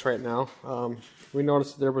vise right now. We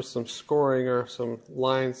noticed that there was some scoring or some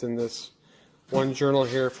lines in this one journal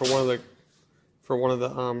here for one of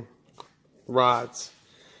the rods.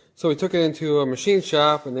 So we took it into a machine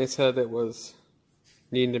shop, and they said it was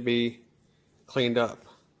needing to be cleaned up.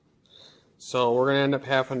 So we're going to end up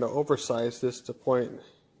having to oversize this to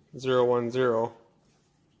 0.010.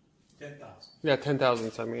 10,000. Yeah, 10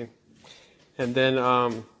 thousandths, I mean. And then,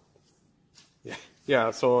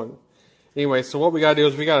 yeah, so anyway, so what we got to do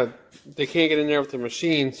is they can't get in there with the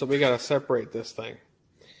machine, so we got to separate this thing.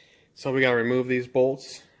 So we got to remove these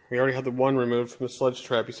bolts. We already had the one removed from the sludge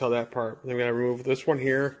trap. You saw that part. Then we got to remove this one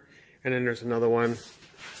here, and then there's another one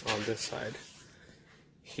on this side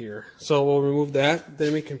here. So we'll remove that.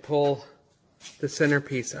 Then we can pull the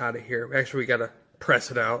centerpiece out of here. Actually, we got to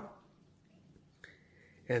press it out,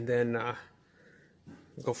 and then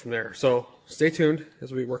go from there. So stay tuned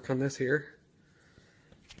as we work on this here.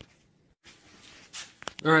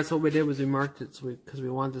 Alright, so what we did was we marked it because we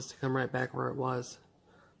wanted this to come right back where it was.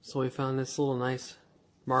 So we found this little nice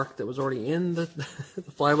mark that was already in the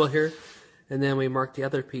flywheel here, and then we marked the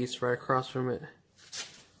other piece right across from it.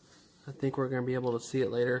 I think we're going to be able to see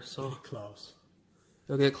it later. So get close.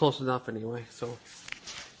 It'll get close enough anyway. So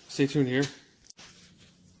stay tuned here.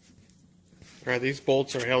 Alright, these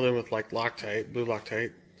bolts are held in with like Loctite, blue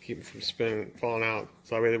Loctite, keep them from spinning, falling out.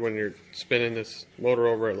 So that way when you're spinning this motor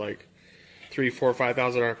over at like 3, 4,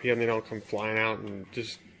 5,000 RPM, they don't come flying out and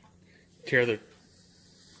just tear the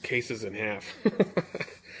cases in half.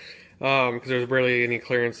 Because there's barely any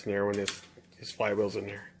clearance in there when this flywheel's in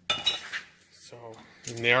there. So,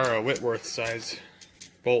 and they are a Whitworth size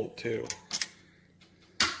bolt too.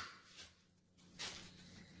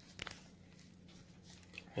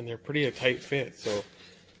 And they're pretty a tight fit, so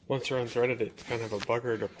once they're unthreaded, it's kind of a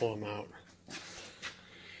bugger to pull them out.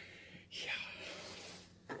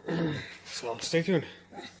 Yeah. So stay tuned.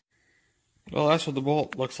 Well, that's what the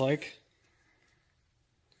bolt looks like.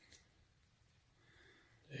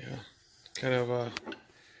 Yeah. kind of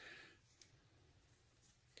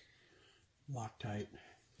Loctite.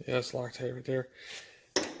 yeah, it's Loctite right there.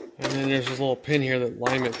 And then there's this little pin here, that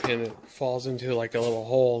alignment pin, that falls into like a little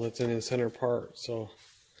hole that's in the center part. So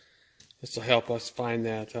this will help us find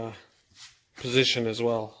that position as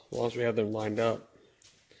well as we have them lined up.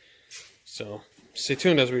 So stay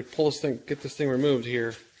tuned as we pull this thing, get this thing removed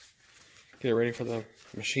here, get it ready for the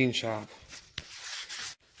machine shop.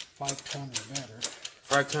 5-ton or better.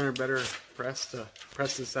 5-ton or better press to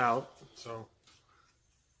press this out. So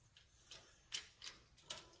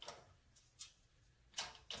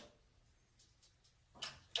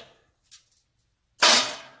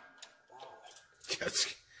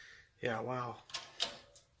yeah, wow.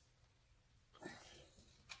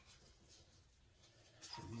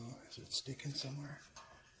 Is it sticking somewhere?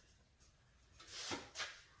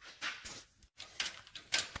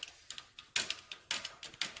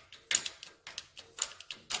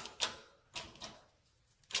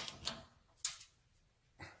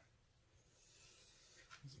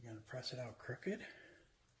 Is it going to press it out crooked?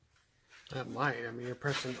 That might. I mean, you're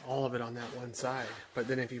pressing all of it on that one side. But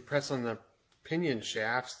then if you press on the pinion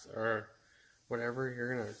shafts or whatever,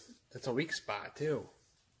 you're going to, that's a weak spot too.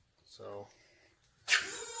 So.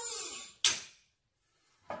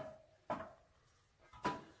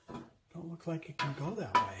 Don't look like it can go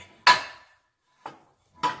that way.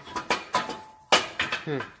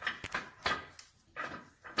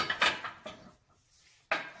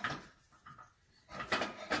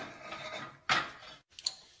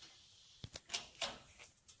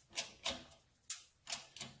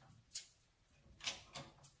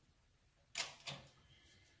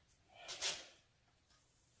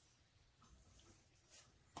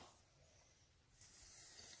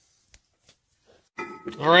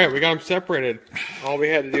 Alright, we got them separated. All we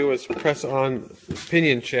had to do was press on the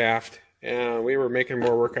pinion shaft, and we were making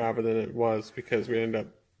more work out of it than it was because we ended up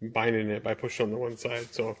binding it by pushing on the one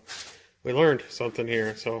side. So we learned something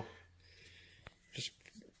here. So just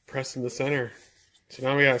press in the center. So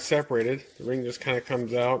now we got it separated. The ring just kind of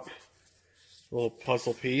comes out, a little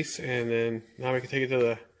puzzle piece, and then now we can take it to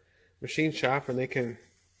the machine shop and they can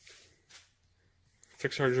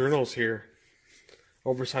fix our journals here.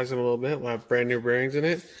 Oversize them a little bit. We'll have brand new bearings in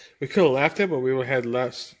it. We could have left it, but we would have had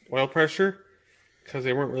less oil pressure because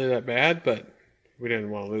they weren't really that bad, but we didn't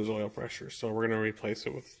want to lose oil pressure. So we're going to replace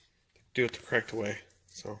it with, do it the correct way.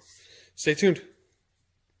 So stay tuned.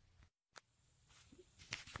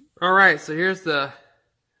 All right, so here's the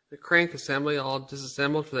crank assembly all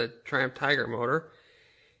disassembled for the Triumph Tiger motor.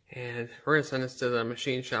 And we're going to send this to the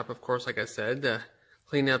machine shop, of course, like I said, to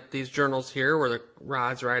clean up these journals here where the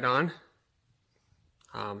rod's right on.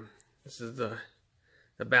 This is the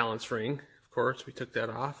balance ring, of course. We took that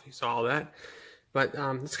off. You saw all that. But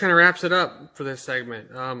this kind of wraps it up for this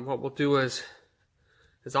segment. What we'll do is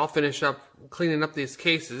I'll finish up cleaning up these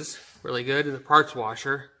cases really good in the parts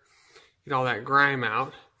washer. Get all that grime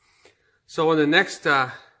out. So in the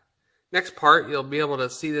next part, you'll be able to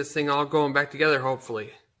see this thing all going back together, hopefully.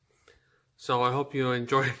 So I hope you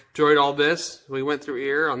enjoyed all this. We went through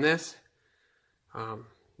here on this.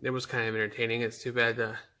 It was kind of entertaining. It's too bad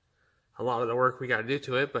a lot of the work we got to do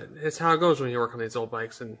to it, but it's how it goes when you work on these old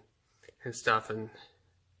bikes and stuff. And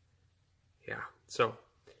yeah, so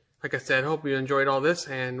like I said, hope you enjoyed all this,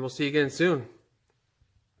 and we'll see you again soon.